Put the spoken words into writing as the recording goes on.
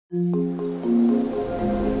And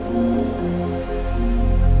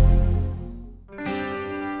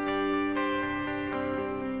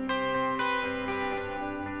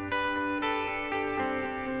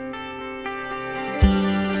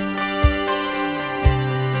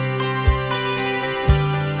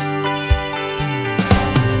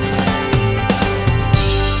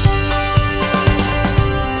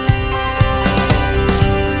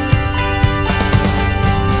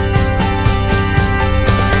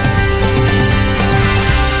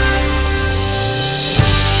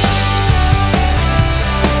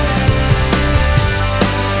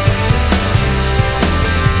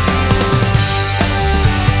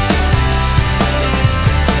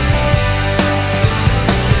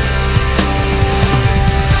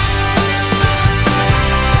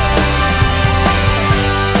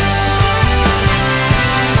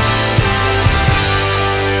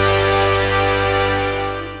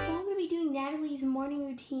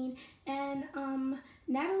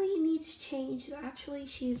Natalie needs change. Actually,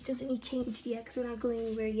 she doesn't need change yet because we're not going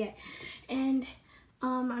anywhere yet. And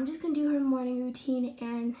I'm just gonna do her morning routine,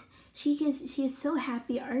 and she is so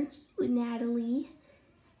happy, aren't you, Natalie?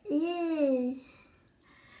 Yeah.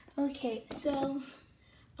 Okay, so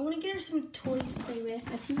I want to get her some toys to play with.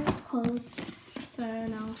 I think they're closed, so I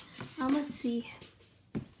don't know. Let's see.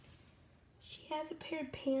 She has a pair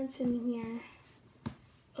of pants in here.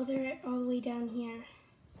 Oh, they're all the way down here.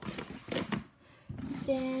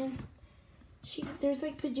 Then there's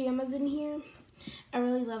like pajamas in here. I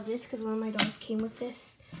really love this because one of my dolls came with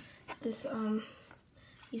these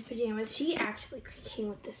pajamas. She actually came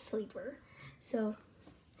with this sleeper. So,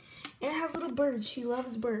 and it has little birds. She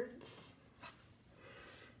loves birds.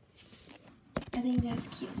 I think that's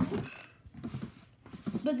cute.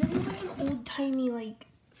 But this is like an old-timey like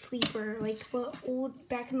sleeper. Like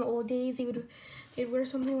back in the old days, they'd wear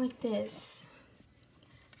something like this.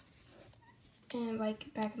 And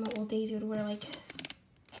like back in the old days, they would wear like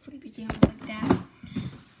footy pajamas like that.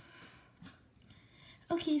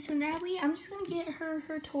 Okay, so Natalie, I'm just gonna get her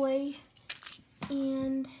toy,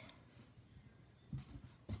 and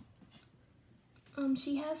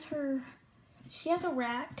she has a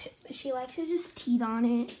rat. She likes to just teeth on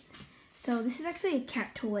it. So this is actually a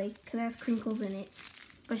cat toy because it has crinkles in it.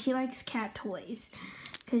 But she likes cat toys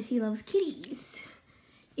because she loves kitties.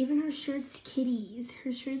 Even her shirt's kitties.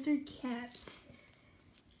 Her shirts are cats.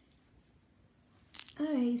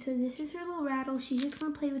 Alright, so this is her little rattle. She's just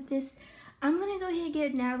going to play with this. I'm going to go ahead and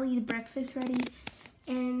get Natalie's breakfast ready.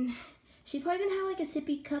 And she's probably going to have like a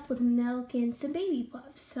sippy cup with milk and some baby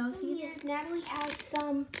puffs. So here, Natalie has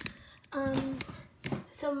some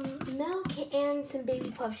milk and some baby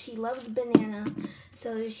puffs. She loves banana.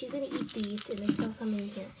 So she's going to eat these, and there's still some in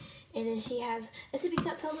here. And then she has a sippy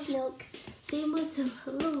cup filled with milk. Same with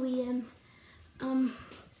little Liam.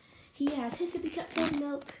 He has his sippy cup filled with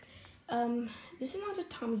milk. This is not a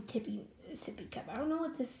Tommy Tippy sippy cup. I don't know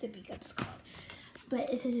what this sippy cup is called, but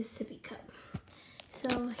it is his sippy cup.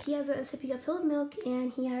 So he has a sippy cup filled with milk,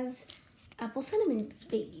 and he has apple cinnamon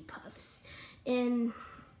baby puffs. And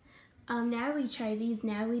Natalie tried these.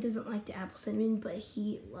 Natalie doesn't like the apple cinnamon, but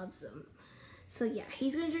he loves them. So yeah,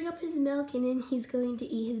 he's gonna drink up his milk, and then he's going to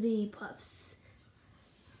eat his baby puffs.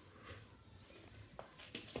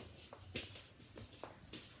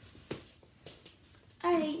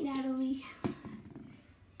 Alright, Natalie.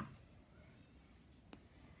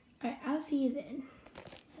 Alright, I'll see you then.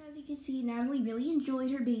 As you can see, Natalie really enjoyed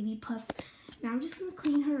her baby puffs. Now I'm just gonna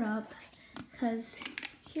clean her up, because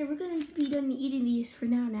here, we're gonna be done eating these for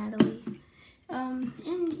now, Natalie.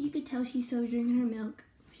 And you could tell she's still drinking her milk.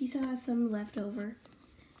 She still has some left over.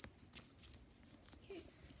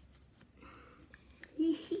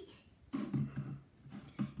 You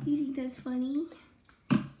think that's funny?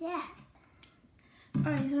 Yeah.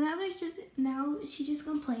 Alright, so now she's just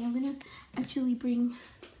gonna play. I'm gonna actually bring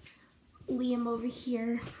Liam over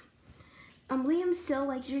here. Liam still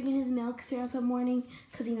likes drinking his milk throughout the morning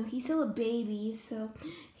because, you know, he's still a baby, so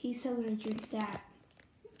he's still gonna drink that.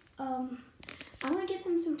 I'm gonna give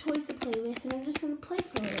him some toys to play with, and I'm just gonna play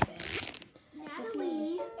for a little bit.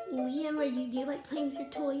 Natalie, Liam, do you like playing with your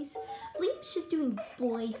toys? Liam's just doing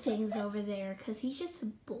boy things over there because he's just a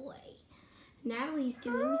boy. Natalie's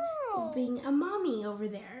doing being a mommy over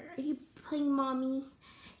there. Are you playing mommy?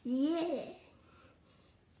 Yeah.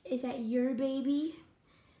 Is that your baby?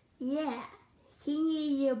 Yeah. She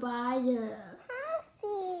needs your bottle.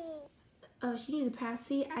 Oh, she needs a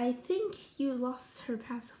passy. I think you lost her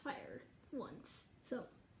pacifier once. So,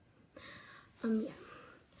 yeah.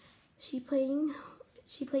 She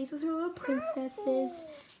plays with her little princesses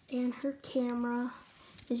and her camera.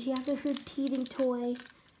 And she has her teething toy.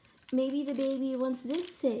 Maybe the baby wants this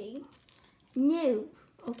thing. No.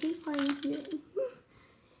 Okay, fine. No.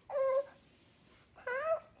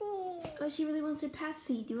 Oh, she really wants her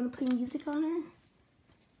passy. Do you want to play music on her?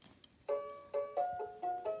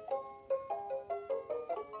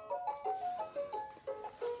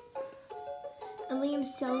 And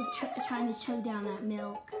Liam's still trying to chug down that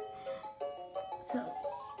milk. So.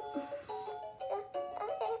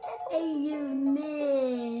 Hey, you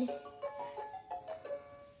me.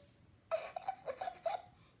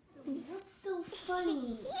 What's so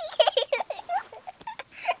funny?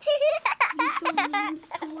 You stole Liam's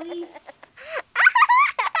toy?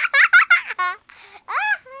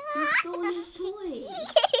 You stole his toy.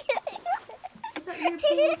 I thought you were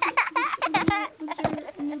playing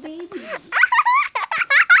with your new baby.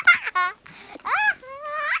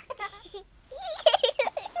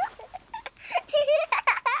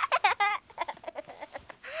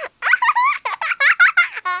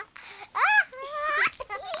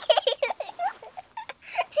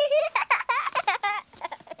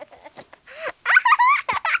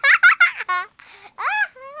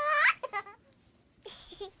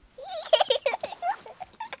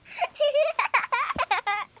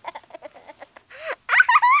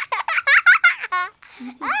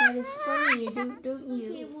 That is funny, don't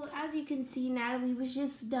you? Okay, well, as you can see, Natalie was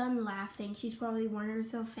just done laughing. She's probably worn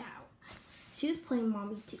herself out. She was playing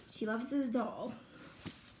Mommy too. She loves his doll.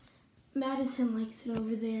 Madison likes it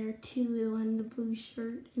over there too, on the blue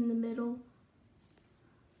shirt in the middle.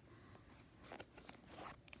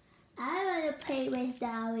 I want to play with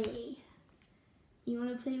Dolly. You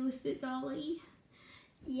want to play with the dolly?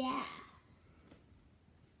 Yeah.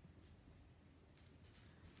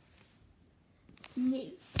 No.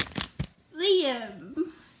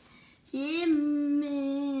 Liam! Yeah,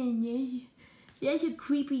 man. That's a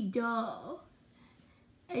creepy doll.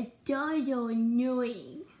 A doll so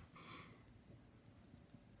annoying.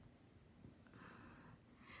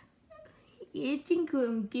 You think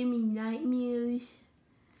it'll give me nightmares?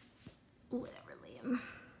 Whatever, Liam.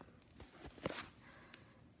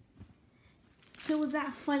 So was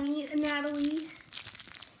that funny, Natalie?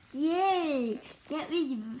 Yay! That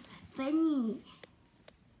was funny.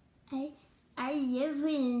 I love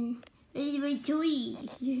him. My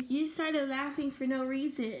toys. You started laughing for no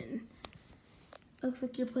reason. Looks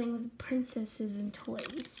like you're playing with princesses and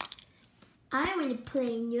toys. I want to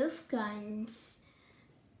play Nerf guns.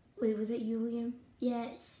 Wait, was it you, Liam?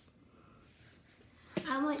 Yes.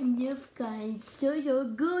 I want Nerf guns. Those are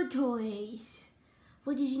good toys.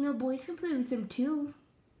 Well, did you know boys can play with them too?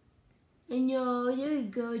 And no, they're a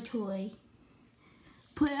girl toy.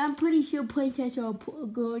 I'm pretty sure princesses are a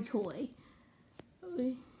girl toy.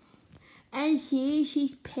 And see,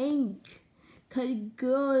 she's pink. Because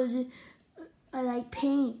girls are like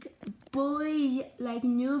pink. Boys like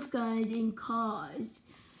Nerf guns and cars.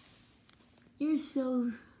 You're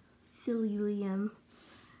so silly, Liam.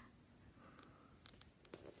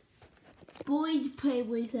 Boys play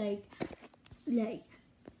with like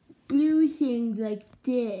blue things like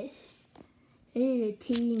this. It's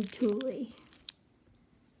a teen toy.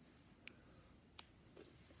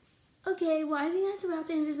 Okay, well, I think that's about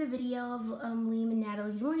the end of the video of Liam and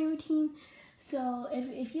Natalie's morning routine. So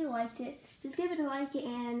if you liked it, just give it a like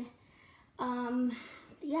and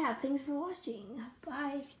yeah, thanks for watching.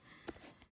 Bye.